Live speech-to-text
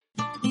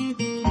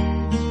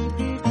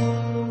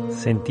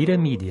Sentire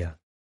Media.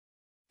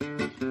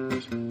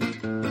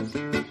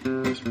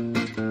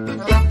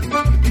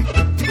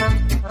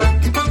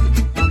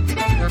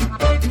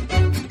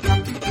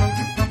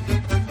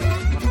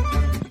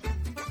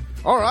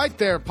 All right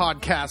there,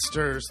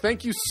 podcasters.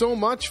 Thank you so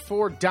much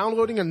for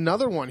downloading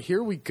another one.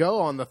 Here we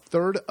go on the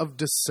 3rd of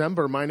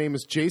December. My name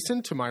is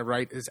Jason. To my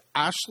right is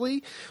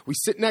Ashley. We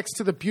sit next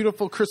to the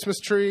beautiful Christmas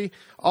tree,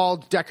 all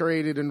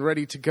decorated and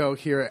ready to go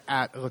here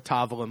at La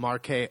Tavola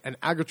Marche, an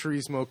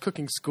agriturismo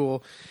cooking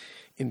school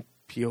in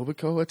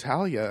Piobico,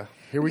 Italia.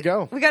 Here we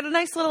go. We got a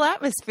nice little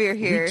atmosphere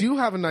here. We do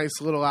have a nice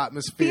little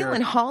atmosphere.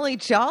 Feeling holly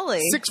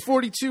jolly.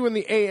 6:42 in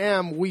the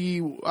a.m.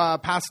 We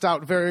passed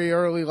out very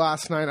early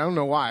last night. I don't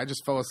know why. I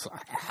just fell asleep.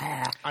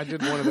 I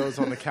did one of those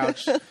on the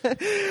couch.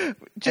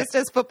 Just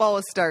as football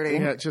was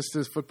starting. Yeah, just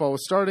as football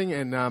was starting.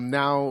 And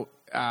now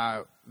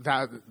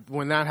that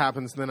when that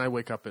happens, then I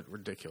wake up at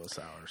ridiculous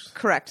hours.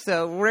 Correct.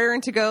 So we're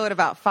raring to go at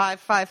about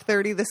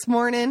 5:30 this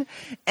morning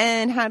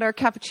and had our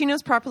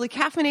cappuccinos properly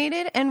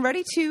caffeinated and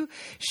ready to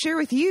share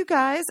with you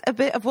guys a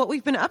bit of what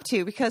we've been up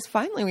to because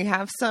finally we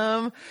have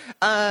some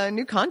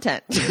new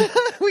content.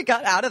 We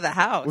got out of the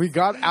house. We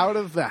got out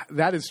of that.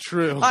 That is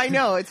true. I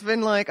know. It's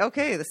been like,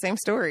 okay, the same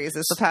stories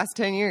as the past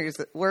 10 years.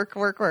 Work.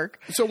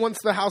 So once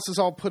the house is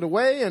all put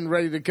away and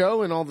ready to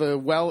go and all the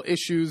well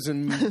issues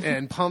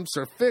and pumps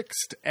are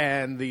fixed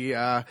and the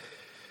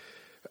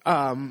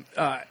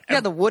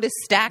the wood is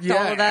stacked, all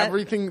of that.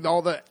 Everything,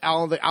 all the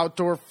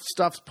outdoor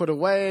stuff's put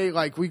away.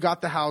 Like we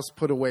got the house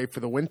put away for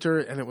the winter,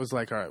 and it was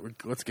like, all right,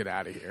 let's get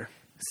out of here.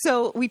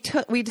 So we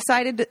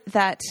decided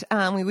that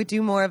we would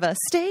do more of a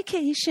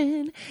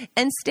staycation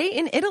and stay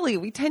in Italy.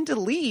 We tend to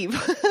leave,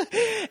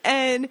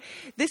 and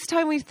this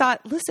time we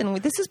thought, listen,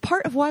 this is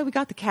part of why we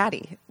got the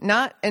Caddy,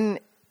 not an.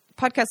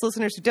 Podcast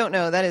listeners who don't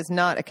know, that is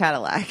not a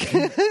Cadillac.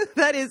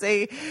 That is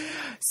a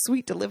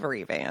sweet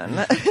delivery van.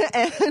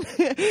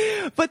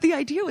 But the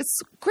idea was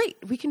great.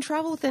 We can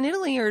travel within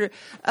Italy or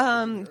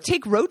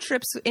take road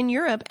trips in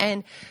Europe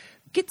and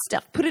get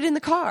stuff, put it in the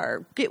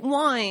car, get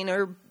wine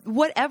or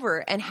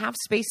whatever, and have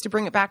space to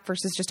bring it back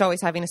versus just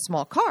always having a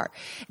small car.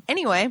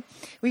 Anyway,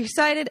 we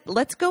decided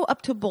let's go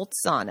up to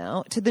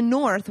Bolzano, to the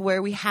north,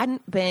 where we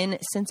hadn't been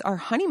since our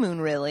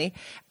honeymoon, really.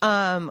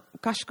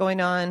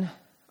 Going on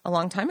a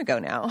long time ago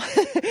now.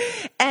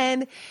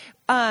 And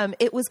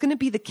it was going to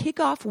be the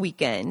kickoff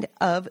weekend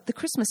of the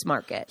Christmas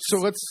market.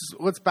 So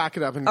let's back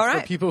it up. And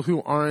for people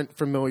who aren't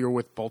familiar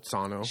with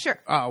Bolzano,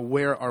 sure.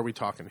 Where are we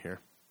talking here?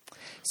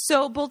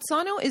 So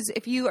Bolzano is,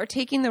 if you are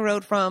taking the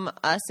road from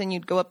us and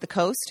you'd go up the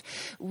coast,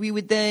 we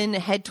would then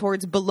head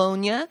towards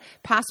Bologna,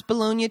 past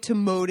Bologna to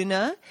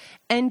Modena.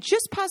 And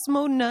just past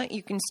Modena,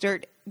 you can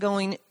start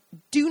going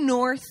due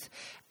north,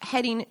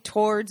 heading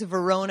towards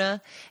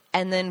Verona,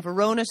 and then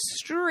Verona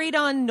straight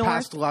on north.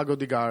 Past Lago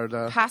di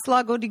Garda. Past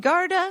Lago di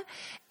Garda,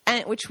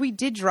 and which we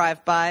did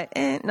drive by.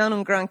 Not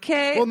un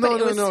granché, but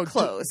it was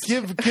close.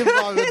 Give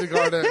Lago di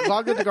Garda.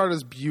 Lago di Garda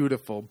is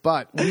beautiful,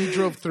 but we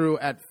drove through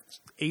at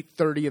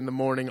 8:30 in the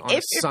morning on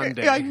a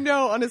Sunday. I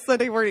know, on a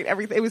Sunday morning,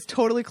 everything it was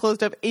totally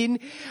closed up in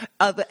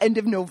the end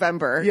of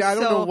November. Yeah, I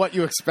don't know what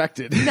you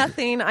expected.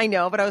 Nothing, I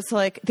know, but I was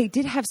like, they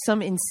did have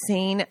some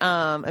insane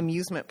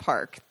amusement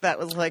park that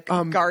was like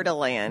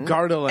Gardaland.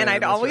 Gardaland, and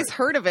I'd always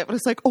heard of it, but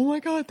it's like, oh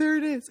my god, there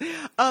it is.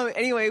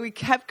 Anyway, we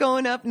kept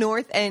going up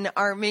north, and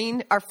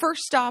our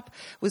first stop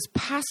was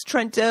past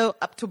Trento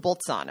up to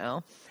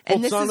Bolzano,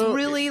 and this is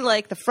really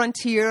like the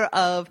frontier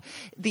of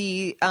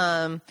the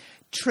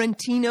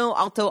Trentino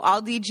Alto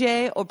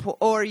Adige,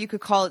 or you could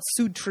call it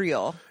Sud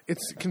Tirol.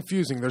 It's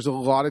confusing. There's a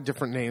lot of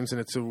different names,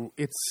 and it's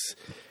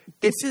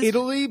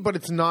Italy, but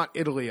it's not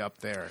Italy up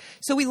there.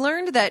 So we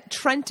learned that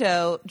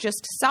Trento,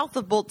 just south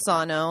of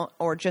Bolzano,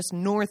 or just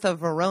north of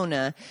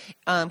Verona,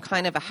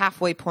 kind of a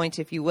halfway point,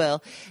 if you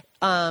will,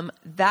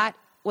 that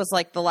was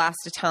like the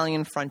last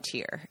Italian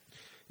frontier.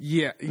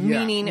 Yeah.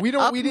 Meaning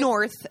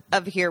north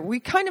of here.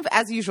 We kind of,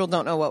 as usual,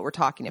 don't know what we're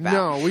talking about.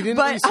 No, we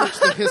didn't research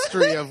the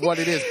history of what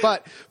it is.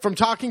 But from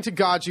talking to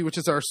Gaggi, which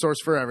is our source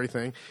for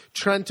everything,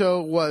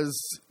 Trento was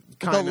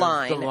kind of the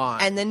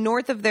line. And then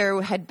north of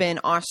there had been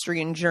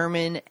Austrian,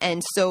 German.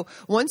 And so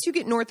once you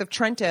get north of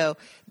Trento,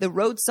 the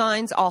road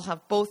signs all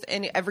have both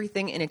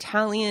everything in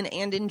Italian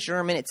and in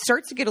German. It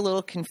starts to get a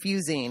little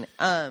confusing.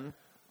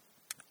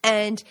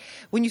 And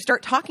when you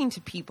start talking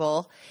to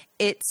people,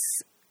 it's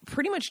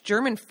pretty much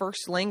German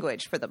first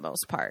language for the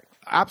most part.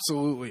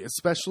 Absolutely,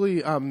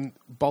 especially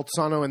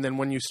Bolzano, and then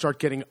when you start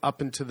getting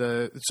up into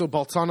so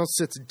Bolzano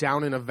sits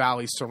down in a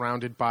valley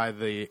surrounded by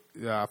the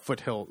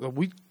foothill.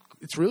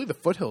 It's really the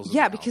foothills.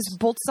 Yeah, because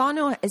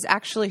Bolzano is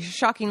actually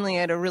shockingly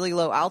at a really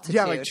low altitude.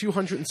 Yeah, like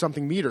 200 and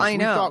something meters. I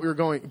know. We thought we were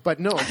going, but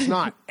no, it's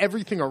not.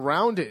 Everything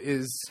around it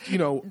is,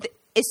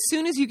 as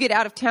soon as you get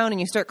out of town and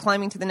you start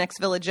climbing to the next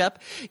village up,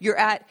 you're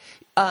at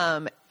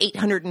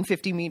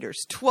 850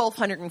 meters,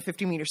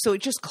 1,250 meters. So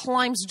it just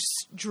climbs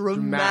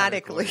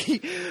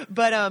dramatically.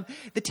 But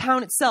the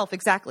town itself,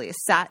 exactly, is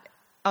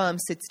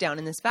sits down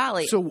in this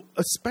valley. So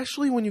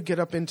especially when you get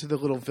up into the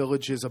little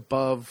villages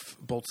above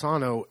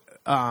Bolzano,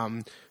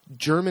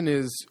 German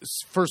is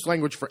first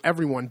language for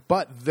everyone,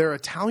 but their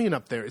Italian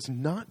up there is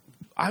not.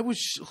 I was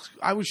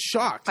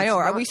shocked. I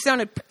know. We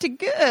sounded pretty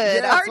good.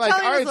 Yeah,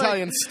 our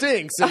Italian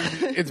stinks,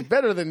 and it's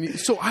better than.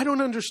 So I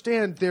don't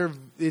understand.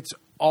 It's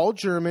all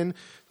German.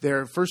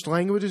 Their first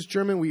language is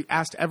German. We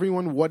asked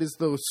everyone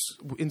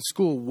in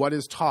school what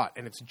is taught,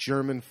 and it's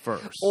German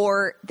first.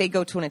 Or they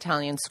go to an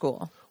Italian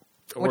school,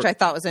 which I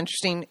thought was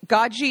interesting.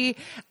 Gaji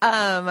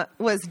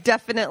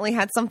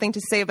had something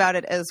to say about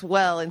it as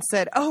well, and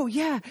said, "Oh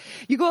yeah,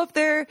 you go up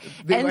there,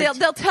 and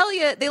they'll tell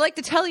you. They like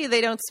to tell you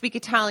they don't speak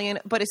Italian,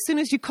 but as soon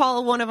as you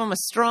call one of them a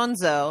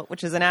stronzo,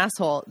 which is an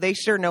asshole, they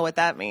sure know what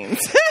that means."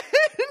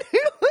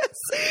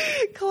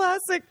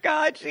 Classic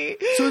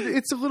Gaji. So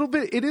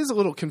it is a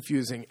little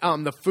confusing.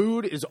 The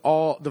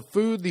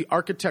food, the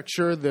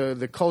architecture,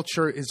 the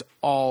culture is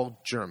all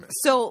German.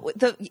 So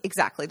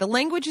the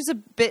language is a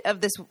bit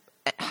of this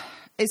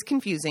is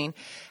confusing.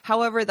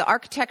 However, the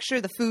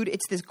architecture, the food,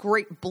 it's this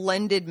great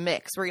blended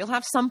mix where you'll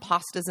have some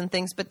pastas and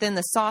things, but then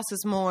the sauce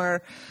is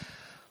more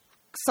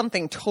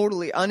something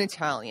totally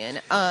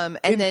un-Italian. And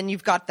then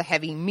you've got the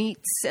heavy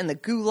meats and the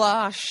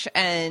goulash,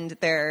 and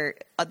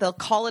they'll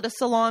call it a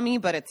salami,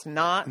 but it's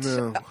not.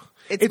 No.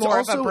 It's more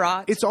of a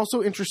brat. It's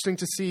also interesting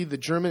to see the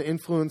German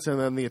influence and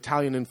then the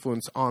Italian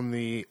influence on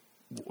the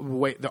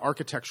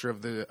architecture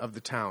of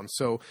the town.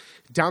 So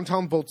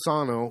downtown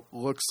Bolzano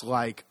looks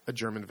like a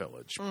German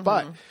village,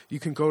 but you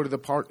can go to the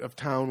part of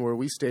town where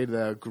we stayed,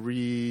 the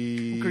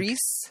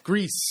Greece,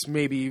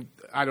 maybe,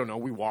 I don't know.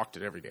 We walked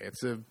it every day.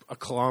 It's a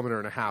kilometer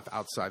and a half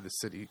outside the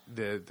city,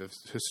 the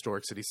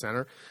historic city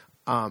center.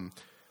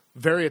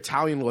 Very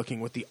Italian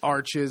looking with the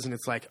arches, and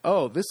it's like,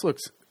 oh, this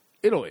looks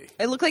Italy.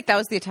 It looked like that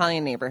was the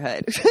Italian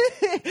neighborhood.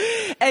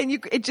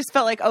 And it just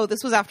felt like, oh,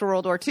 this was after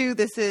World War II.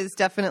 This is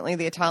definitely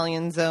the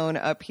Italian zone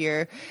up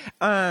here.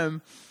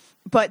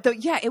 But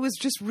it was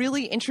just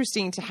really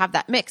interesting to have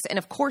that mix. And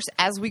of course,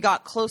 as we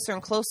got closer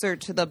and closer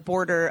to the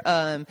border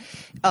of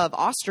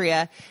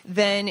Austria,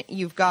 then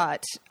you've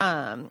got,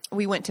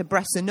 we went to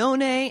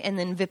Bressanone and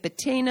then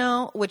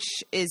Vipiteno, which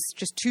is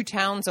just 2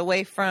 towns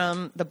away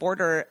from the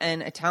border,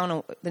 and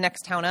the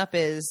next town up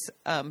is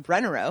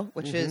Brennero,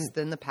 which is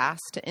then the pass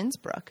to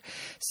Innsbruck.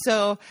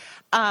 So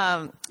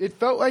it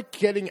felt like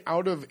getting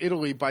out of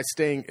Italy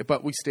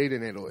but we stayed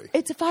in Italy.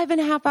 It's a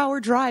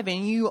 5.5-hour drive,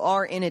 and you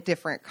are in a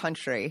different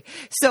country.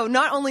 So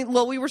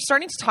we were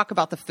starting to talk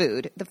about the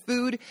food.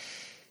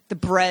 The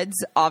breads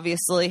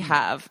obviously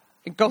have.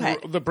 Go ahead.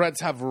 The breads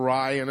have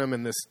rye in them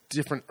and this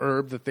different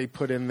herb that they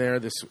put in there.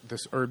 This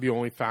herb you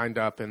only find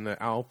up in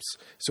the Alps,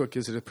 so it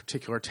gives it a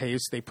particular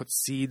taste. They put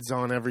seeds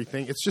on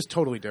everything. It's just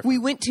totally different. We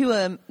went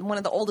to one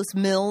of the oldest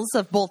mills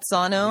of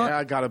Bolzano. Yeah,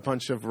 I got a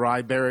bunch of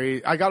rye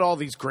berry. I got all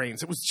these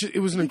grains. It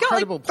was an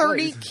incredible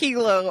place. 30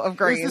 kilo of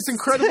grains. It was this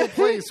incredible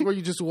place where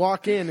you just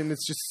walk in and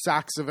it's just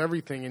sacks of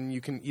everything, and you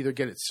can either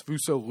get it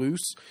sfuso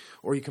loose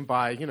or you can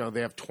buy.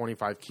 They have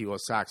 25 kilo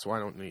sacks. So I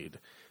don't need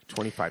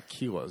 25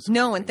 kilos.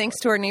 No, and thanks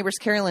to our neighbors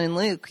Carolyn and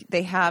Luke,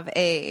 they have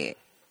a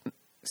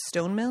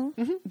stone mill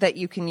that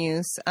you can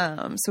use.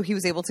 So he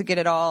was able to get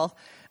it all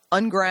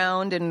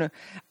unground and,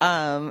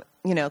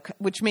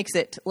 which makes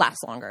it last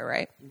longer,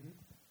 right?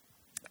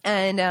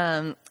 And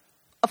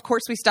of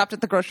course, we stopped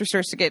at the grocery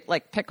stores to get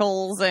like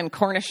pickles and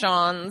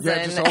cornichons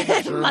and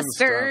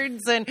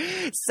mustards and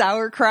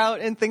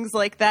sauerkraut and things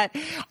like that.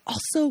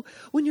 Also,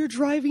 when you're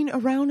driving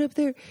around up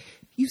there,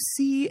 you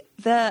see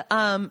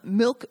the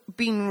milk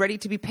being ready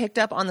to be picked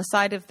up on the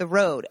side of the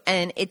road,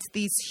 and it's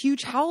these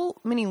huge. How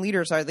many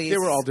liters are these? They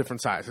were all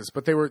different sizes,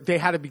 but they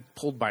had to be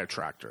pulled by a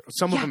tractor.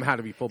 Some of them had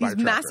to be pulled by a tractor.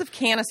 These massive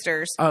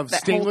canisters of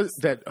stainless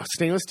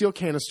steel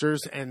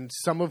canisters, and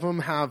some of them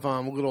have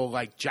little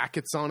like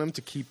jackets on them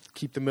to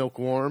keep the milk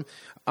warm.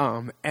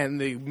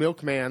 And the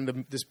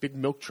milkman, this big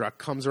milk truck,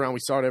 comes around. We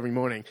saw it every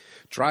morning,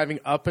 driving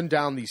up and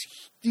down these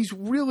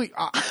really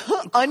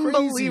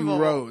crazy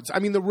roads. I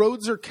mean, the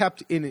roads are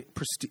kept in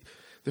prestige.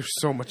 They're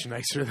so much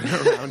nicer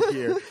than around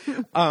here.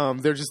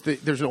 They're just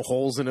there's no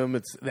holes in them.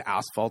 The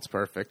asphalt's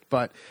perfect,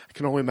 but I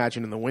can only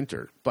imagine in the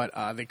winter. But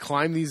they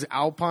climb these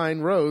alpine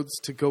roads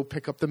to go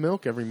pick up the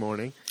milk every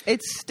morning.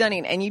 It's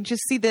stunning, and you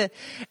just see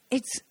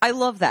I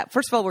love that.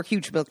 First of all, we're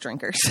huge milk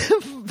drinkers,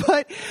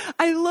 but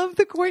I love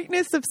the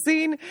quaintness of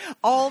seeing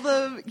all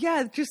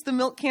just the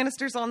milk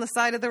canisters on the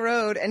side of the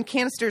road. And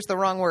canister's the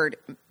wrong word.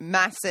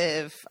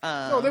 Massive.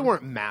 No, they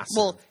weren't massive.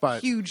 Well,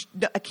 but huge.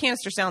 A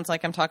canister sounds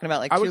like I'm talking about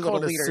like 2 little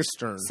liters.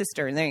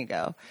 Cistern. There you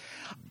go.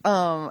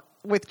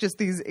 With just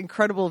these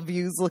incredible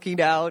views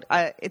looking out.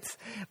 It's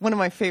one of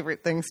my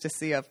favorite things to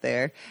see up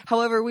there.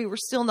 However, we were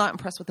still not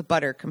impressed with the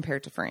butter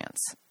compared to France.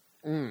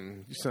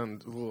 You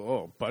sound a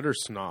little butter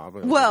snob.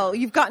 Well,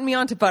 you've gotten me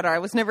onto butter. I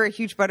was never a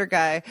huge butter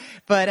guy,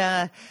 but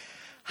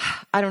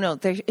I don't know.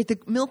 The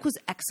milk was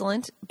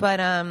excellent, but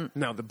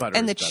no, the butter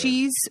and the better.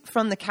 Cheese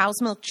from the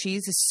cow's milk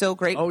cheese is so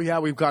great. Oh yeah,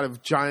 we've got a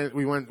giant.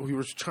 We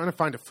were trying to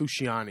find a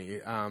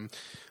Fusciani.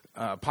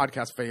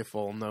 Podcast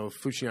faithful know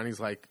Fusciani's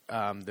like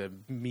the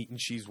meat and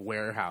cheese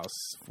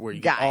warehouse where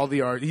you get all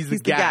the art. He's the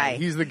guy.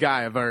 He's the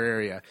guy of our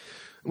area.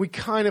 We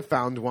kind of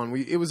found one.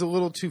 It was a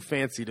little too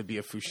fancy to be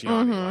a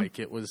Fushiyani. Like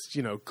it was,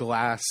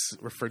 glass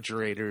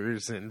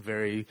refrigerators and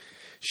very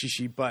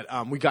shishi. But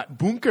we got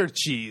bunker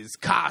cheese,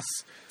 Kass.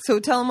 So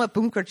tell them what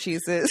bunker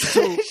cheese is.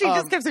 So, she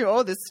just kept saying,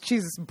 "Oh, this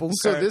cheese is bunker."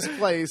 So this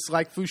place,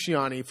 like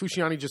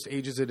Fushiyani just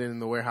ages it in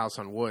the warehouse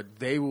on wood.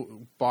 They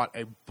bought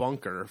a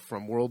bunker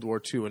from World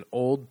War II, an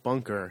old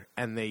bunker,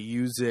 and they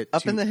use it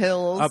up in the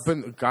hills.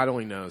 God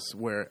only knows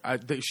where.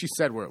 She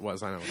said where it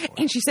was. I don't know.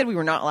 And she said we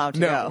were not allowed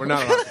to go. No, we're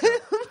not allowed to go.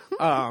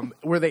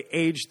 Where they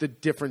age the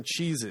different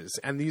cheeses.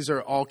 And these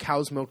are all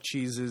cow's milk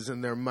cheeses,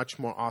 and they're much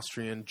more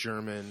Austrian,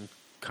 German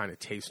kind of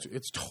taste.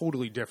 It's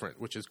totally different,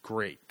 which is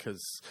great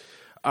because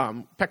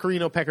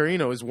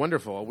Pecorino is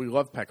wonderful. We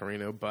love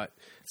Pecorino, but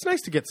it's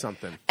nice to get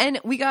something. And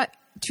we got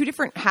 2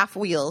 different half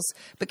wheels,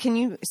 but can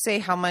you say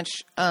how much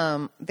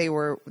they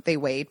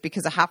weighed?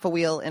 Because a half a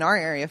wheel in our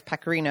area of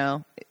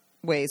Pecorino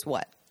weighs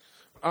what?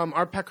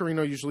 Our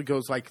Pecorino usually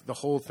goes the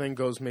whole thing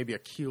goes maybe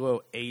 1.8 kilos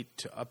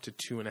to up to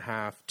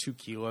 2.5, 2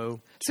 kilos.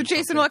 So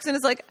Jason walks in and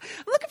is like,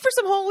 I'm looking for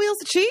some whole wheels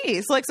of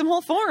cheese, like some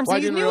whole forms. Well,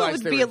 He knew it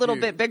would be a little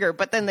bit bigger,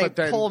 but then they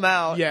pull them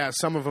out. Yeah,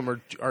 some of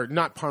them are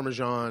not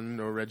Parmesan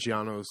or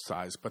Reggiano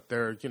size, but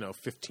they're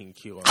 15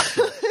 kilos.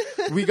 So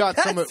we got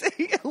some of a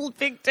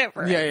big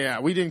difference. Yeah.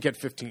 We didn't get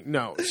 15.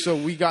 No, so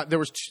there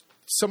was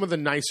some of the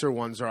nicer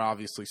ones are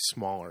obviously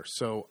smaller.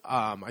 So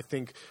I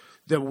think.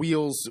 The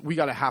wheels, we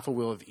got a half a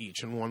wheel of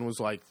each, and one was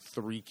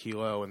 3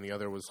 kilo, and the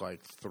other was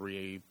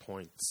 3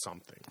 point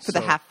something. For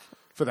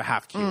the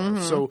half kilo.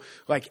 Mm-hmm. So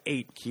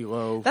 8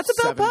 kilo. That's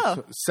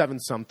about 7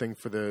 something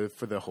for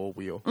the whole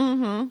wheel.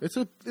 Mm-hmm. It's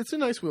a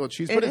nice wheel of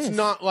cheese, but it's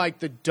not like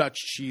the Dutch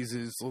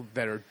cheeses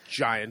that are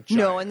giant.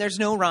 No, and there's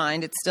no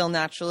rind. It's still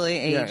naturally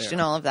aged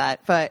and all of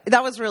that. But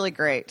that was really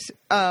great.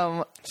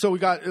 So we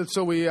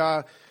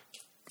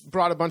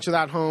brought a bunch of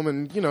that home,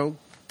 and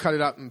cut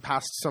it up and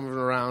passed some of it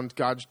around.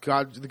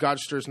 The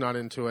Godster's not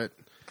into it.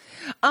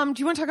 Do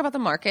you want to talk about the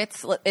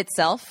markets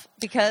itself?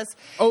 Because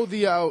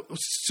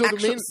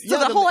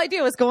the whole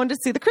idea was going to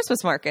see the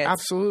Christmas market.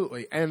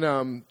 Absolutely, and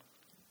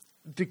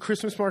the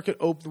Christmas market.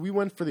 We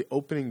went for the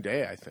opening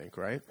day, I think,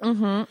 right?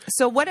 Mm-hmm.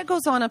 So what it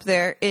goes on up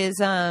there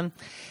is on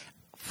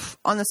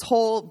this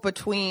whole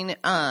between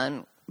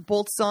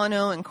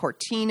Bolzano and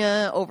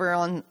Cortina over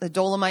on the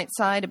Dolomite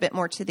side, a bit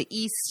more to the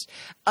east,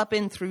 up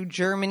in through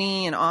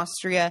Germany and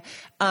Austria.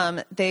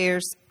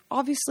 There's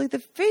obviously the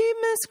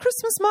famous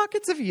Christmas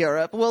markets of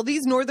Europe. Well,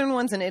 these northern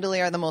ones in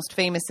Italy are the most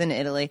famous in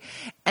Italy.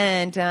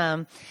 And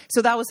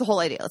so that was the whole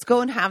idea. Let's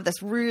go and have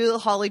this real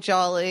holly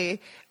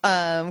jolly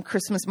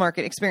Christmas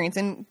market experience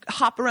and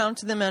hop around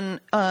to them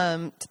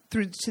and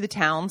through to the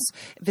towns,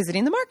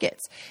 visiting the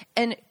markets.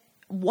 And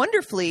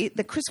wonderfully,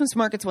 the Christmas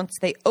markets, once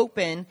they're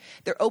open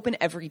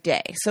every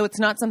day. So it's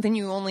not something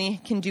you only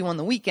can do on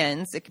the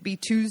weekends. It could be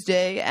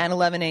Tuesday at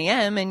 11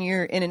 a.m. and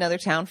you're in another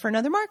town for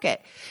another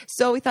market.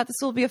 So we thought this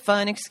will be a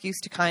fun excuse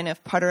to kind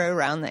of putter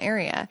around the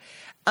area.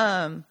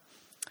 It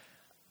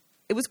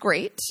was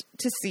great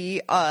to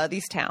see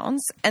these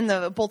towns, and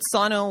the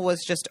Bolzano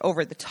was just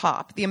over the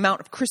top. The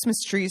amount of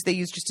Christmas trees they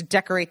used just to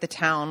decorate the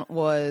town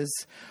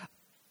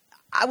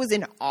I was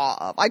in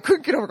awe. I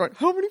couldn't get over going,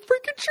 how many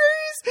freaking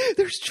trees?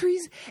 There's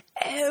trees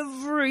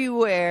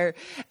everywhere.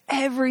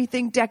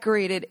 Everything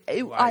decorated.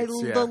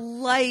 The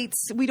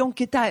lights. We don't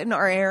get that in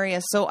our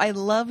area, so I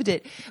loved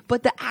it.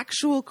 But the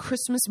actual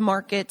Christmas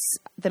markets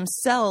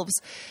themselves,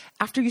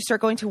 after you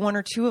start going to one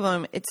or two of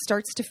them, it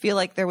starts to feel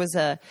like there was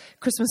a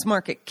Christmas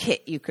market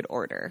kit you could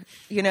order,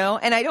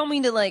 And I don't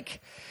mean to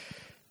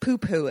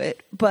poo-poo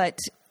it, but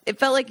it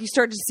felt like you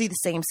started to see the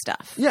same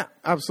stuff. Yeah,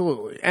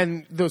 absolutely.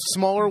 And the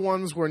smaller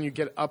ones, when you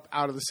get up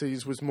out of the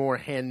cities, was more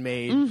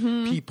handmade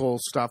people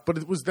stuff. But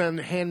it was then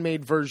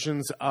handmade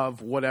versions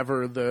of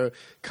whatever the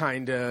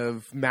kind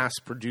of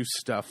mass-produced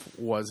stuff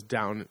was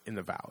down in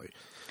the valley.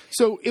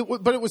 So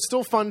but it was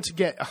still fun to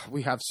get.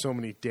 We have so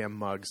many damn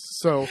mugs.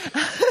 So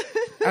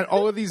at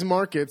all of these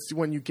markets,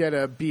 when you get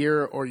a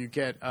beer or you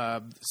get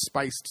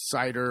spiced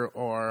cider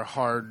or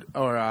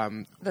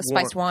the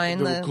spiced wine,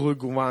 the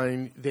glück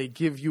wine, they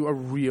give you a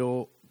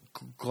real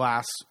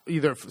glass,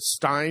 either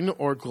stein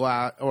or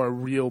a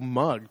real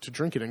mug to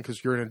drink it in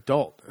because you're an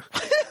adult.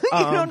 You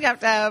don't have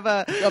to have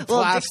a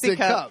plastic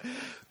cup.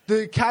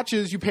 The catch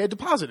is you pay a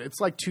deposit.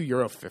 It's like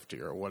 €2.50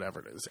 or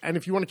whatever it is. And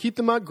if you want to keep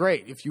the mug,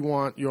 great. If you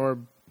want your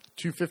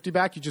 $2.50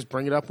 back, you just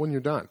bring it up when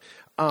you're done.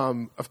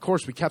 Of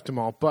course, we kept them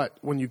all, but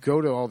when you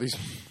go to all these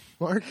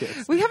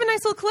markets, we have a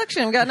nice little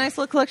collection. We got a nice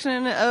little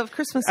collection of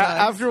Christmas mugs.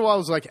 After a while, I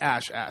was like,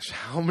 Ash,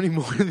 how many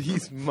more of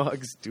these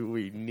mugs do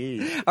we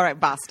need? All right,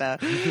 basta.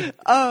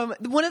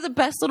 One of the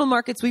best little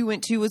markets we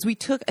went to was we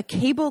took a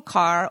cable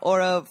car or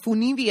a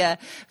funivia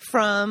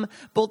from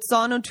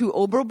Bolzano to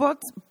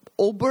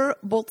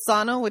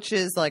Oberbolzano, which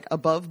is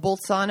above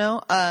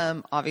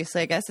Bolzano.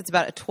 Obviously, I guess it's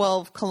about a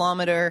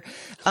 12-kilometer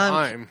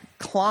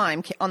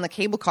climb on the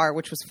cable car,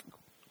 which was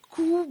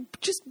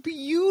just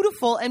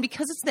beautiful. And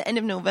because it's the end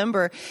of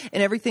November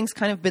and everything's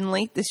kind of been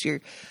late this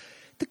year,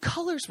 the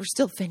colors were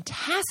still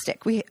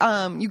fantastic. We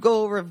you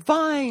go over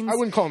vines. I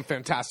wouldn't call them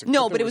fantastic.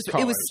 No, but it was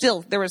colors.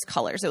 still, there was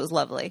colors. It was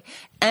lovely.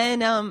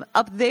 And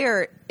up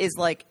there is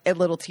like a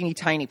little teeny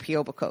tiny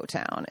Piobico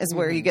town is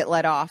where you get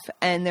let off.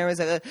 And there was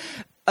a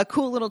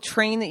cool little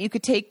train that you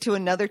could take to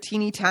another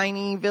teeny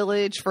tiny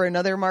village for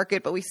another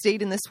market, but we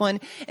stayed in this one.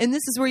 And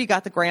this is where you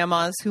got the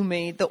grandmas who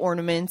made the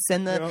ornaments,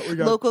 and the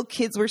local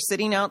kids were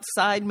sitting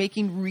outside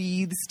making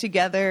wreaths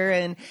together,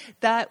 and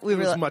that we It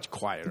were was much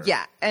quieter.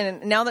 Yeah.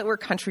 And now that we're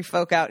country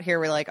folk out here,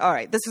 we're like, all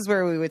right, this is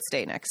where we would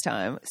stay next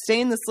time.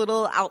 Stay in this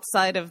little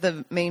outside of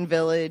the main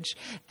village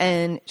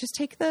and just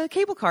take the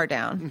cable car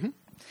down.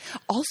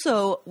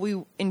 Also,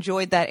 we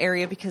enjoyed that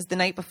area because the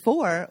night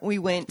before we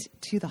went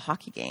to the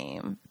hockey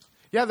game.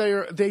 Yeah,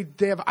 they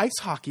have ice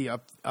hockey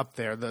up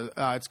there.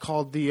 It's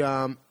called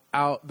the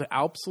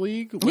Alps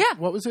League.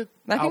 What was it?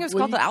 I think it was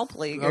called the Alp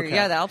League. Okay.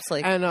 Yeah, the Alps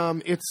League.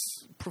 And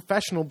it's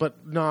professional,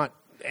 but not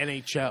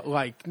NHL,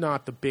 like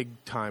not the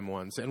big time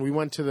ones. And we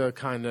went to the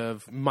kind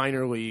of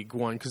minor league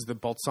one because the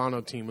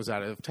Bolzano team was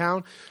out of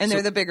town, and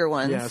they're the bigger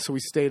ones. Yeah, so we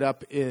stayed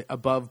up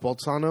above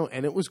Bolzano,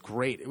 and it was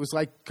great. It was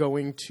like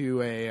going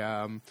to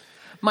a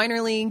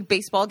minor league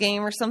baseball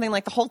game or something.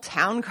 Like the whole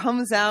town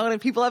comes out and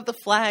people have the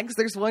flags.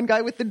 There's one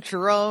guy with the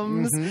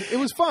drums. It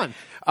was fun.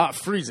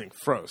 Frozen.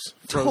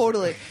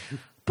 Totally.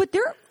 But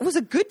there was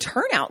a good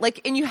turnout.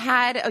 Like, and you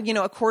had,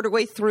 a quarter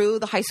way through,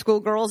 the high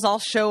school girls all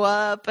show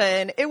up,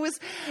 and it was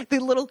the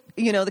little,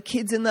 the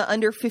kids in the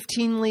under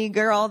 15 league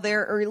are all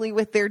there early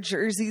with their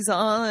jerseys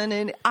on,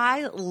 and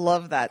I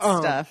love that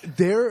stuff.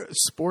 Their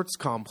sports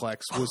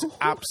complex was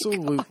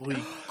absolutely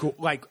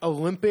like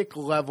Olympic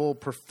level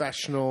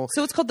professional.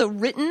 So it's called the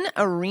Ritten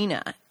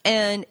Arena,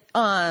 and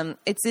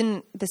it's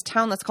in this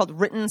town that's called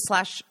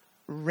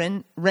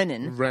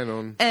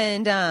Ritten/Rennen.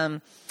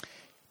 And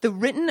the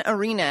Ritten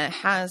Arena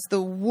has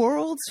the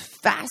world's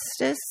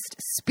fastest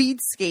speed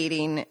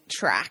skating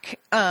track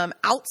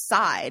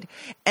outside,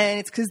 and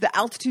it's because the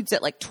altitude's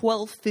at like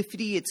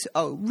 1250. It's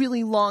a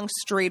really long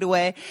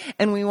straightaway,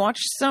 and we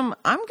watched some,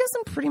 I'm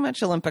guessing, pretty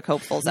much Olympic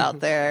hopefuls out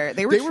there.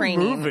 They were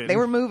training. They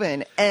were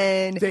moving,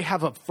 and they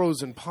have a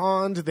frozen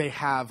pond. They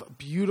have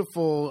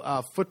beautiful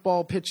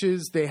football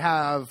pitches. They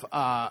have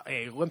a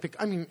Olympic.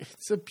 I mean,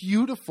 it's a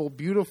beautiful,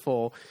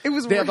 beautiful.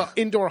 They have an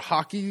indoor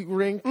hockey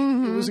rink.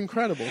 It was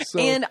incredible. So.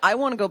 And I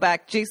want to go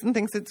back. Jason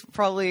thinks it's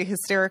probably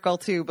hysterical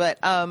too, but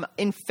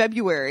in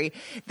February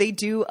they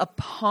do a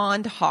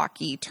pond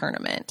hockey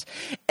tournament,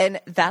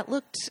 and that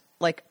looked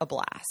like a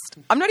blast.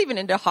 I'm not even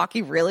into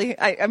hockey really.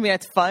 I mean,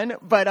 it's fun,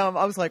 but I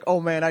was like, oh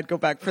man, I'd go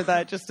back for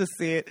that just to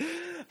see it.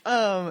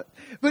 But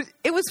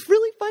it was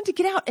really fun to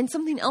get out. And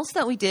something else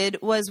that we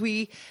did was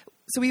we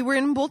were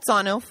in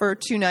Bolzano for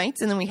 2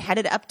 nights, and then we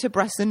headed up to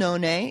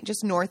Bressanone,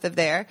 just north of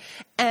there,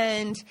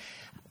 and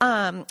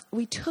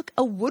we took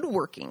a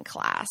woodworking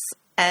class.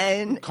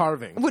 And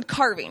wood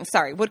carving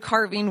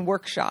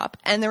workshop.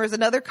 And there was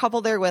another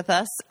couple there with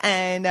us,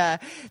 and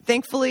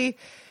thankfully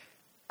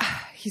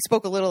he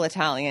spoke a little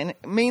Italian,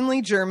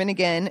 mainly German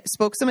again,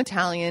 spoke some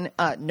Italian,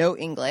 no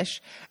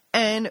English.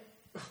 And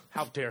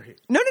how dare he?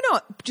 No,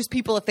 just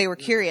people if they were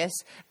curious.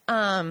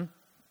 And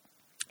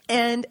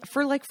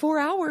for like 4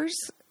 hours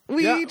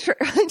we tried.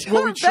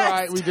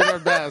 We did our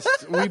best.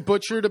 We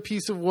butchered a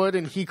piece of wood,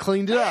 and he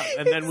cleaned it up.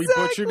 And then we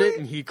butchered it,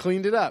 and he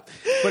cleaned it up.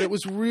 But it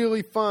was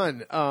really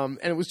fun. And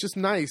it was just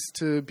nice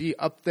to be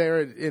up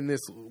there in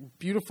this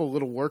beautiful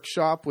little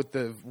workshop with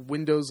the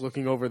windows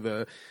looking over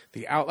the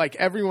out. Like,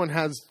 everyone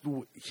has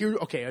here.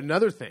 Okay,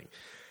 another thing.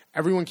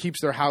 Everyone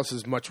keeps their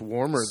houses much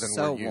warmer than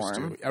we're used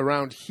to.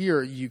 Around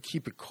here, you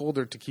keep it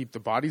colder to keep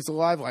the bodies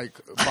alive, like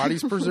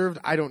bodies preserved.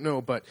 I don't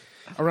know, but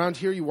around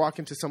here, you walk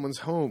into someone's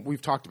home.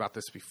 We've talked about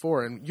this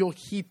before, and you'll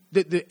heat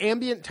the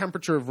ambient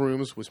temperature of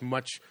rooms was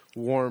much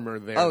warmer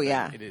there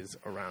than it is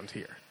around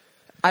here.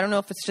 I don't know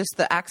if it's just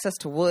the access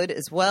to wood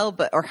as well,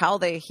 or how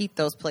they heat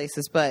those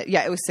places. But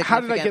yeah, it was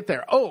significant. How did I get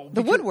there? Oh,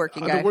 the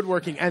woodworking guy. The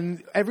woodworking.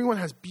 And everyone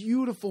has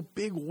beautiful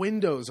big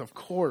windows, of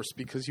course,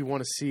 because you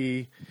want to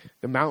see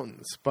the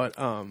mountains. But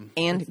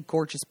and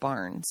gorgeous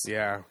barns.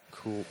 Yeah,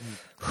 cool.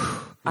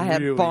 I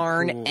had really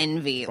barn cool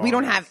envy. barns. We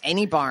don't have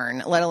any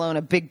barn, let alone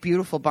a big,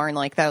 beautiful barn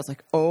like that. I was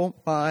like, oh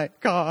my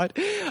God.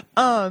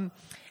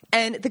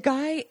 And the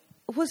guy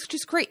was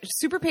just great,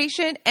 super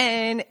patient,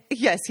 and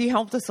yes, he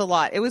helped us a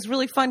lot. It was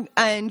really fun.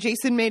 And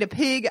Jason made a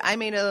pig, I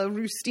made a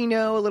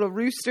roostino, a little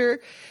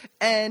rooster,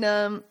 and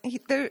they're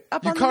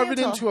up on the mantle. You carve it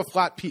into a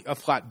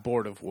flat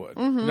board of wood,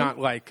 not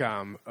like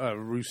a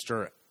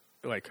rooster,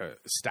 like a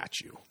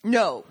statue.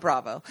 No,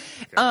 bravo.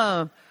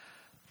 Okay.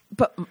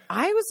 But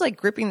I was like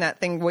gripping that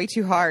thing way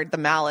too hard, the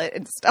mallet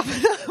and stuff.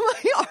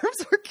 My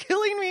arms were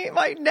killing me,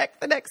 my neck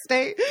the next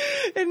day.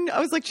 And I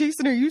was like,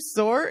 Jason, are you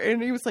sore?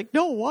 And he was like,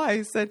 no, why?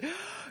 I said,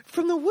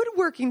 from the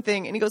woodworking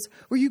thing. And he goes,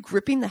 were you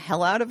gripping the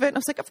hell out of it? And I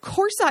was like, of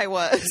course I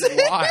was.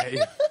 Why?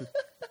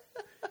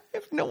 I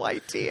have no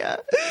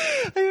idea.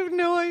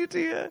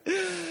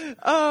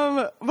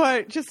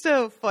 But just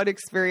a fun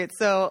experience.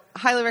 So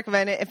highly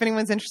recommend it. If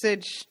anyone's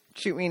interested,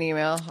 Shoot me an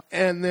email.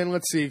 And then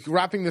let's see,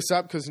 wrapping this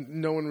up because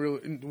no one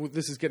really.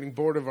 This is getting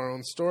bored of our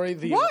own story.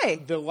 Why?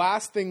 The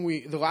last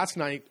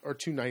night or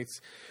 2 nights,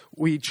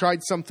 we tried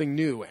something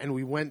new, and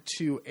we went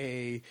to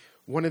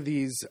one of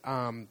these.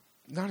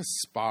 Not a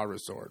spa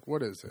resort.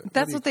 What is it?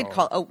 That's what they'd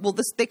call it. Oh, well,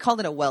 they called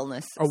it a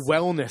wellness. A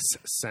wellness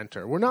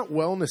center. We're not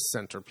wellness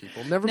center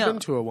people. Never been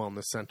to a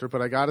wellness center,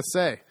 but I got to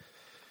say,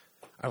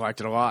 I liked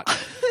it a lot.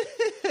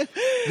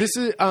 This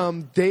is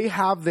they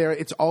have there.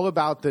 It's all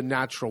about the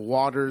natural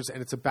waters,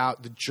 and it's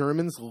about the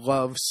Germans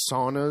love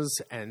saunas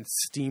and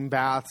steam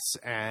baths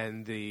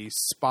and the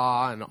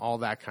spa and all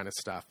that kind of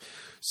stuff.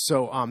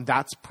 So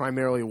that's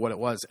primarily what it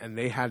was, and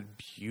they had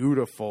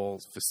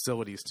beautiful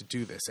facilities to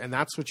do this, and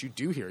that's what you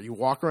do here. You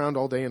walk around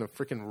all day in a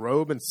freaking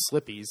robe and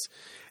slippies,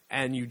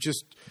 and you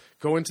just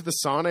go into the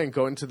sauna and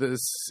go into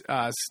this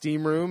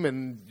steam room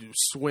and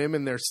swim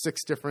in their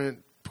 6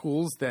 different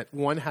pools. That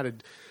one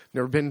had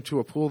never been to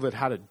a pool that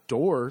had a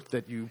door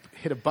that you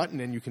hit a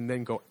button and you can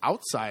then go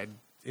outside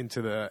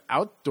into the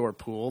outdoor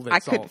pool. I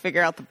couldn't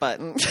figure out the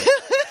button.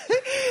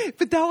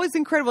 But that was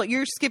incredible.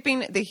 You're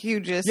skipping the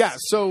hugest. Yeah.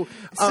 So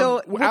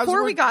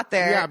before we got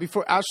there. Yeah.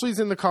 Before Ashley's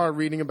in the car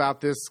reading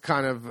about this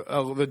kind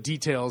of the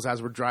details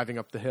as we're driving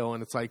up the hill.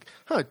 And it's like,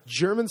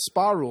 German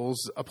spa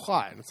rules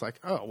apply. And it's like,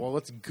 oh, well,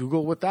 let's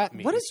Google what that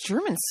means. What is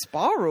German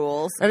spa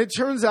rules? And it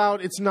turns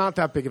out it's not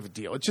that big of a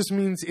deal. It just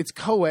means it's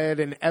co-ed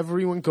and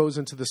everyone goes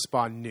into the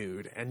spa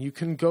nude. And you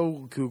can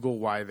go Google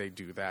why they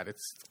do that.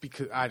 It's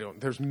because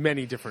there's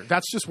many different.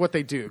 That's just what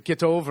they do.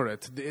 Get over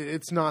it.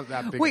 It's not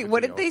that big of a deal. Wait,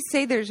 what did they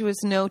say? There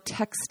was no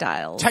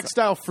textiles.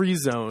 Textile free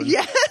zone.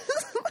 Yes.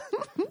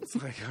 It's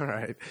like, all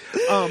right.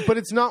 But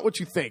it's not what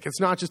you think.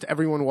 It's not just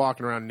everyone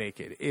walking around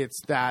naked.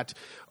 It's that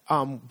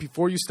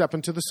before you step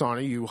into the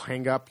sauna, you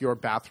hang up your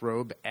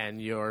bathrobe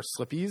and your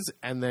slippies,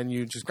 and then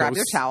you just grab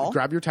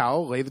your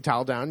towel, lay the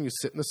towel down, and you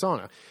sit in the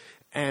sauna.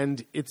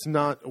 And it's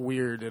not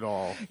weird at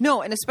all.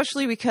 No, and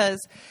especially because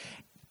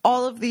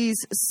all of these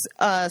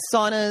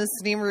saunas,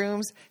 steam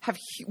rooms have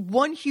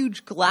one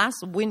huge glass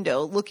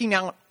window looking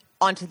out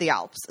onto the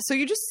Alps. So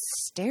you just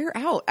stare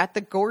out at the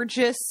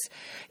gorgeous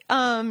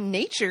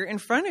nature in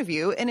front of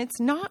you, and it's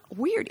not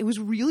weird. It was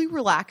really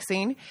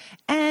relaxing,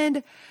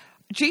 and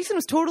Jason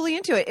was totally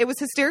into it. It was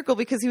hysterical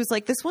because he was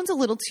like, this one's a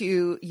little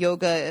too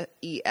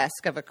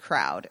yoga-esque of a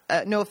crowd.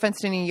 No offense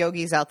to any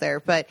yogis out there,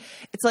 but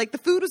it's like the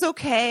food was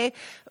okay,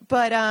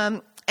 but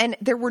and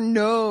there were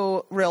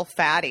no real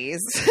fatties.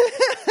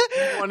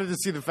 You wanted to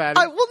see the fatties?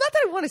 Well, not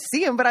that I want to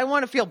see them, but I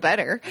want to feel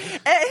better.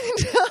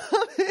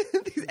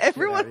 And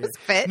everyone was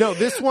fit. No,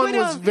 this one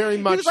was very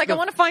much. He was like, I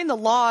want to find the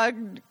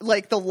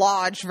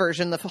lodge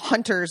version, the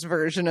hunter's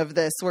version of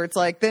this, where it's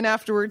like, then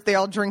afterwards they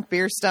all drink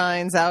beer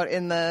steins out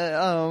in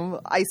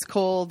the ice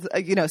cold,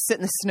 sit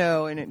in the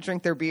snow and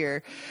drink their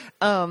beer.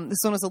 This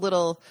one was a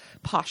little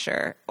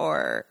posher,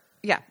 or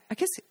I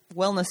guess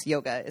wellness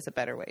yoga is a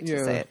better way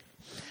to say it.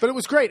 But it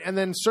was great. And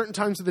then certain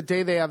times of the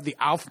day, they have the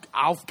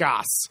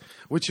Aufgas,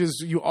 which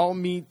is you all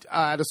meet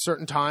at a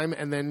certain time,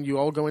 and then you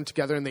all go in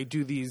together, and they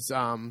do these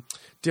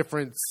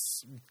different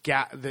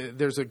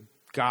there's a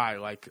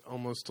guy,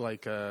 almost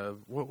like I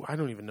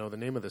don't even know the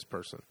name of this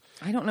person.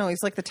 I don't know.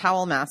 He's like the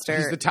towel master.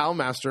 He's the towel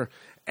master.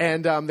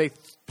 And they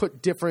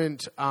put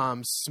different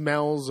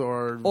smells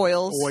or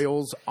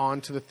oils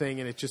onto the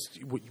thing, and it just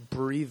you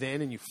breathe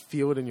in and you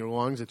feel it in your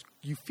lungs.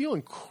 You feel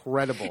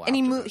incredible. And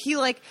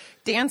he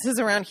dances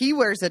around. He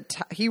wears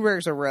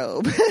a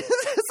robe.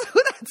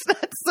 So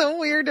that's so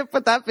weird to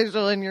put that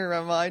visual in your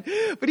mind.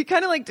 But he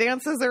kind of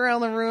dances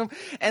around the room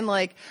and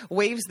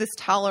waves this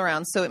towel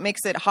around, so it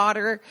makes it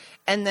hotter.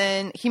 And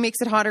then he makes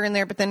it hotter in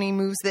there, but then he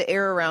moves the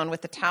air around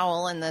with the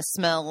towel and the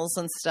smells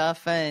and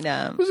stuff. And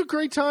it was a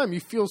great time.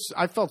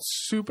 I felt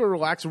super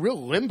relaxed,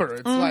 real limber.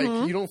 It's like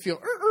you don't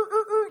feel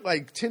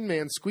like Tin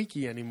Man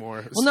squeaky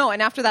anymore. Well, no,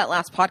 and after that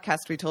last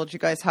podcast, we told you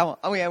guys how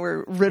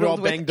we're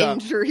riddled with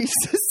injuries,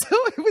 so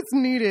it was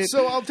needed.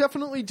 So I'll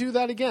definitely do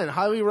that again.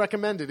 Highly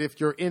recommend it if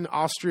you're in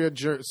Austria,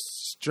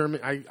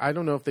 Germany. I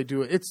don't know if they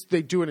do it.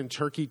 They do it in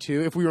Turkey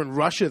too. If we were in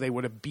Russia, they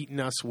would have beaten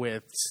us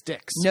with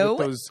sticks. No,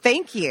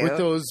 thank you. With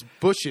those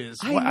bushes.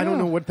 I don't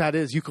know what that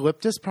is.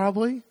 Eucalyptus,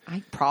 probably.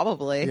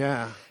 Probably.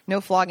 Yeah. No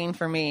flogging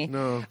for me.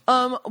 No.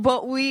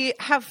 But we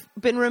have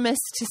been remiss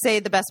to say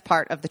the best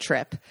part of the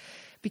trip.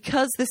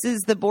 Because this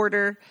is the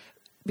border,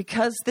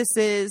 because this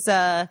is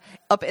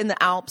up in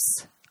the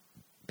Alps,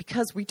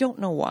 because we don't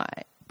know why,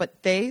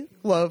 but they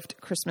loved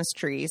Christmas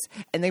trees,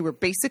 and they were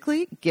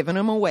basically giving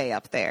them away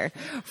up there.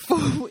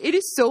 It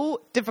is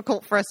so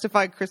difficult for us to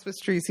find Christmas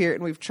trees here,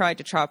 and we've tried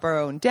to chop our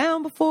own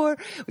down before.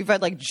 We've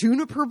had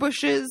juniper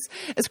bushes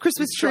as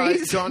Christmas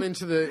trees. Gone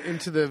into the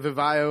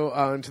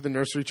Vivio, into the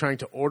nursery, trying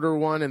to order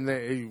one, and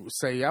they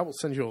say, "Yeah, we'll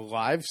send you a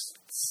live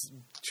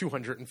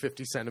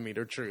 250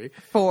 centimeter tree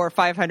for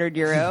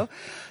 €500."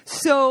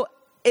 So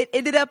it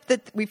ended up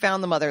that we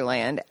found the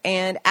motherland,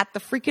 and at the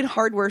freaking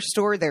hardware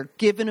store, they're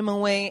giving them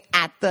away.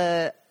 At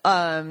the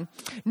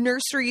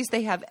nurseries,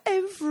 they have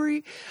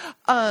every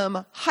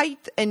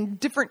height and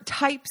different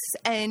types,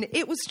 and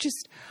it was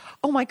just,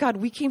 oh my God,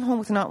 we came home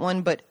with not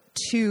one but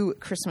 2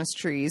 Christmas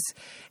trees.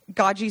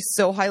 Gaji's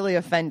so highly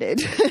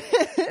offended.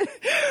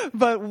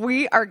 But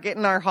we are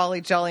getting our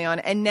holly jolly on,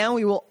 and now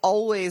we will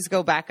always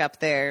go back up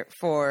there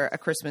for a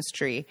Christmas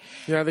tree.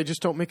 Yeah, they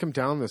just don't make them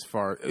down this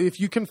far. If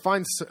you can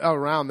find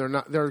around,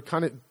 they're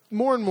kind of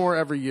more and more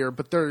every year,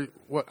 but they're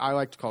what I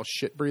like to call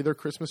shit breather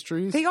Christmas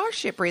trees. They are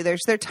shit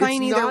breathers. They're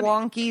tiny, they're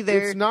wonky.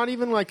 It's not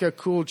even like a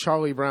cool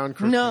Charlie Brown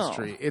Christmas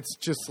tree. It's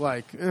just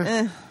like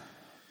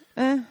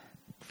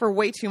for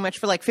way too much,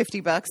 for like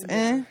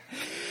 $50.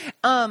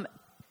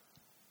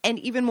 And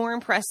even more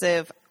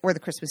impressive were the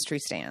Christmas tree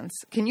stands.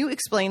 Can you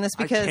explain this?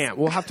 Because I can't.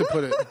 We'll have to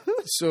put it.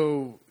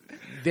 So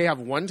they have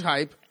one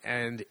type,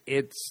 and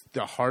it's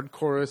the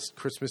hardcorest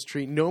Christmas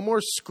tree. No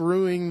more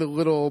screwing the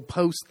little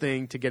post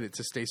thing to get it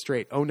to stay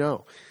straight. Oh,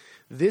 no.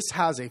 This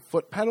has a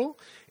foot pedal.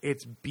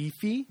 It's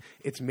beefy.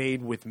 It's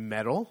made with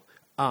metal.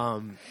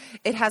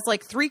 It has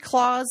like 3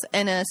 claws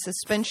and a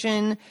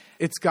suspension.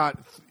 It's got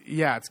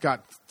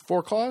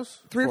 4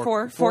 claws? 3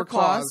 or 4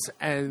 claws.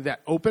 And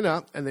that open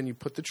up, and then you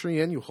put the tree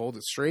in, you hold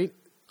it straight,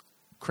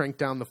 crank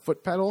down the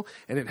foot pedal,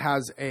 and it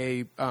has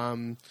a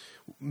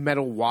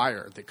metal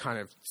wire that kind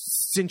of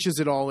cinches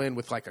it all in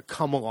with like a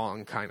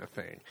come-along kind of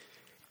thing.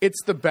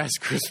 It's the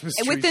best Christmas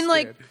tree within stand.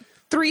 Like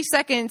 3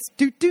 seconds,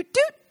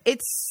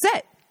 it's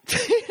set.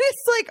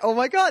 It's like, oh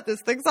my God,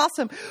 this thing's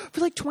awesome.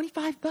 For like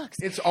 $25.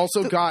 It's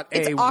also got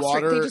a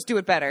water. They just do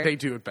it better. They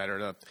do it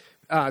better.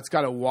 It's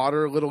got a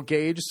water little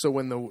gauge, so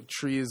when the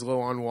tree is low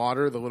on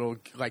water, the little,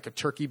 like a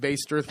turkey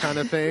baster kind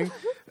of thing.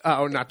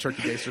 Not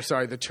turkey baster,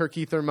 sorry. The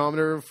turkey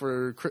thermometer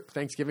for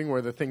Thanksgiving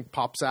where the thing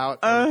pops out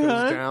and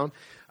goes down.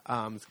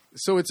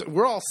 So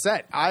we're all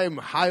set. I'm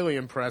highly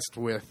impressed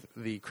with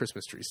the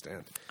Christmas tree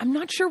stand. I'm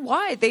not sure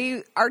why.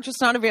 They are just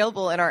not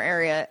available in our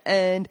area,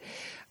 and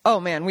oh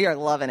man, we are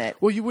loving it.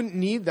 Well, you wouldn't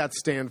need that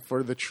stand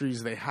for the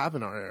trees they have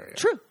in our area.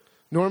 True.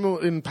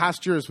 In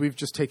past years, we've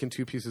just taken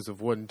 2 pieces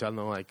of wood and done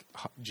the like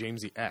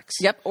Jamesy X.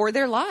 Yep, or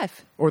they're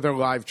live. Or they're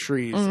live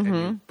trees, and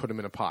you put them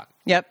in a pot.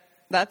 Yep,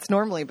 that's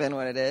normally been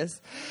what it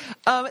is.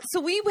 So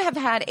we have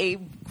had a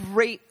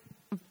great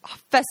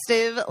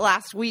festive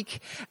last week.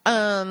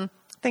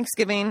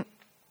 Thanksgiving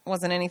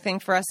wasn't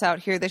anything for us out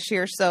here this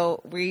year,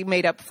 so we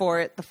made up for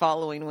it the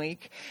following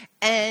week.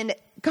 And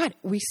God,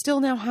 we still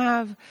now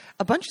have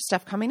a bunch of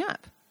stuff coming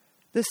up.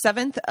 The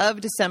 7th of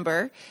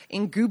December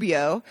in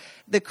Gubbio,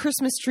 the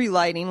Christmas tree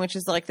lighting, which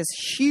is like this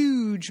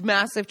huge,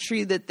 massive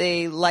tree that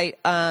they light,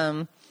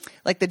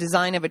 like the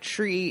design of a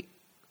tree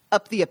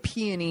up the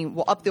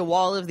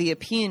wall of the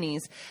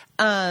peonies, is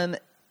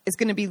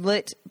going to be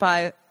lit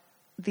by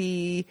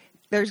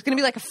there's going to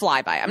be like a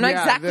flyby. I'm not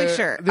exactly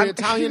sure. The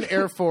Italian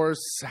Air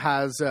Force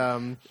has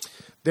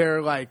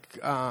their like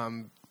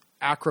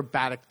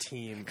acrobatic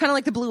team. Kind of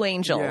like the Blue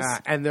Angels. Yeah,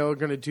 and they're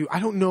going to do,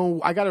 I don't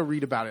know, I got to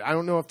read about it. I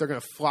don't know if they're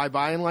going to fly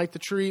by and light the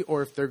tree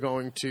or if they're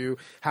going to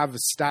have a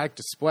static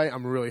display.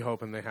 I'm really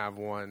hoping they have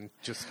one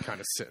just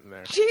kind of sitting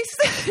there.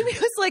 Jason, he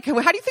was like, how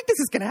do you think this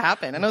is going to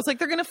happen? And I was like,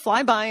 they're going to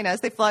fly by, and as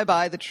they fly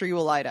by, the tree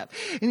will light up.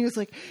 And he was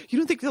like, you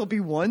don't think there'll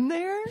be one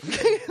there?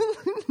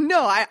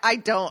 No, I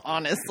don't,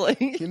 honestly.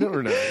 You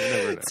never know.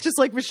 It's just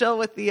like Michelle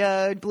with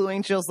the Blue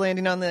Angels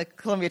landing on the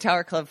Columbia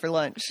Tower Club for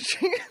lunch.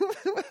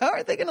 How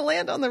are they going to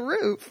land on the roof?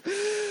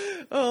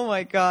 Oh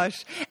my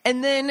gosh.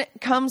 And then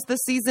comes the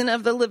season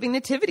of the living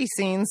nativity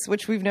scenes,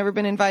 which we've never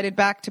been invited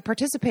back to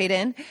participate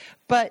in,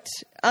 but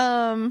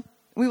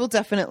we will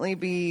definitely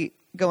be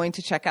going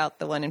to check out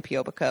the one in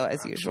Piobico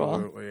as usual.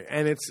 Absolutely.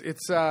 And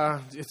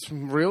it's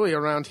really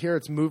around here.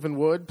 It's moving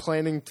wood,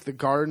 planting the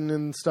garden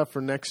and stuff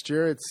for next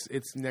year.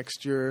 It's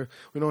next year.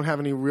 We don't have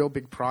any real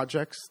big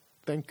projects.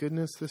 Thank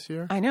goodness this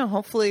year. I know.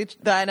 Hopefully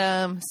that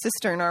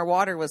cistern, our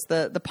water was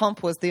the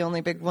pump was the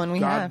only big one we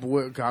have.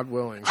 God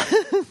willing.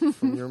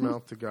 From your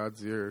mouth to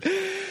God's ears.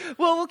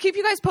 Well, we'll keep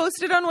you guys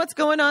posted on what's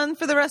going on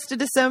for the rest of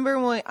December.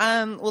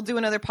 We'll do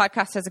another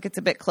podcast as it gets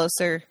a bit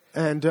closer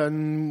and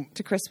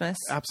to Christmas.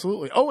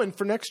 Absolutely. Oh, and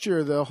for next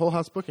year, the whole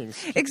house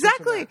bookings.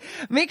 Exactly.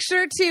 Make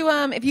sure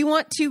to, if you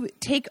want to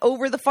take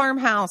over the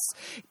farmhouse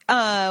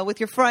with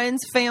your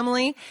friends,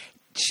 family,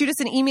 shoot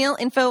us an email,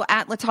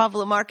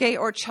 info@latavolamarche,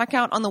 or check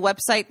out on the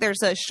website.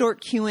 There's a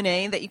short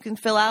Q&A that you can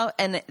fill out,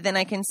 and then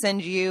I can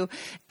send you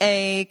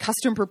a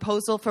custom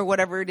proposal for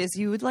whatever it is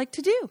you would like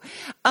to do.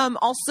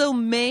 Also,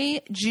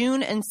 May,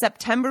 June, and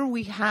September,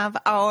 we have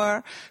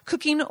our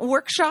cooking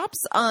workshops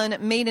on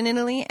Made in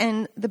Italy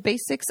and the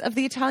basics of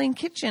the Italian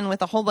kitchen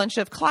with a whole bunch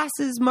of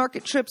classes,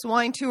 market trips,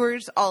 wine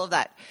tours, all of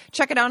that.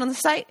 Check it out on the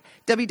site,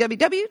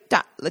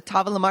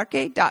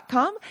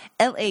 www.latavolamarche.com,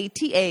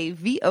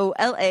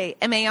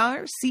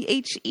 LATAVOLAMARCHE.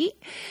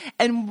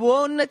 And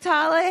buon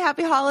Natale,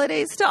 happy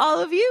holidays to all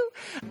of you.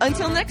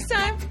 Until next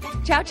time,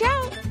 ciao,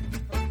 ciao.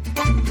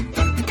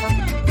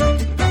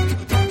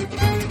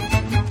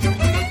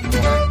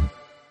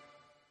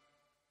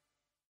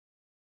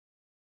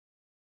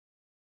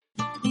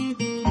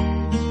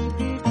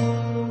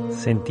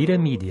 Sentire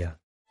Media.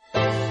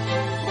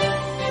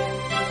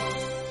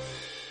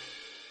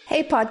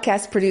 Hey,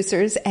 podcast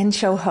producers and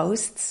show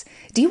hosts.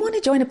 Do you want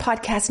to join a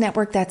podcast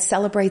network that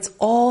celebrates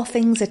all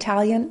things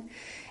Italian?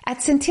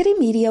 At Sentire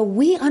Media,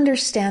 we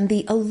understand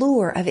the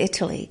allure of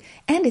Italy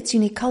and its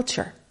unique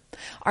culture.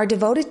 Our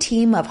devoted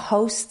team of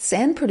hosts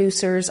and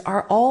producers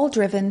are all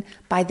driven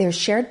by their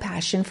shared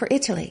passion for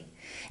Italy.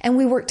 And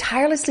we work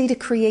tirelessly to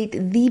create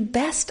the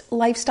best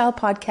lifestyle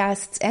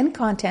podcasts and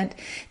content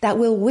that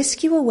will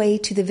whisk you away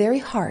to the very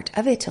heart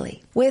of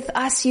Italy. With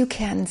us, you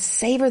can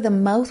savor the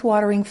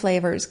mouth-watering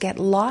flavors, get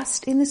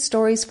lost in the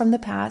stories from the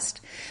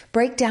past,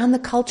 break down the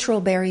cultural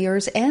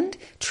barriers, and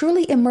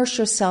truly immerse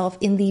yourself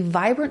in the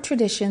vibrant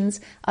traditions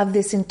of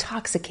this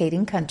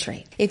intoxicating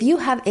country. If you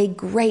have a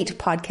great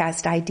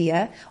podcast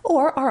idea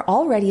or are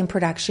already in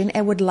production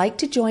and would like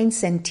to join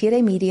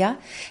Sentire Media,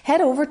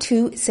 head over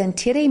to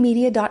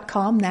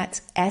sentiremedia.com.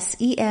 That's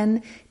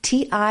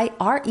SENTIRE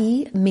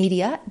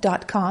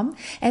media.com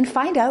and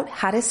find out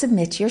how to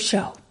submit your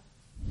show.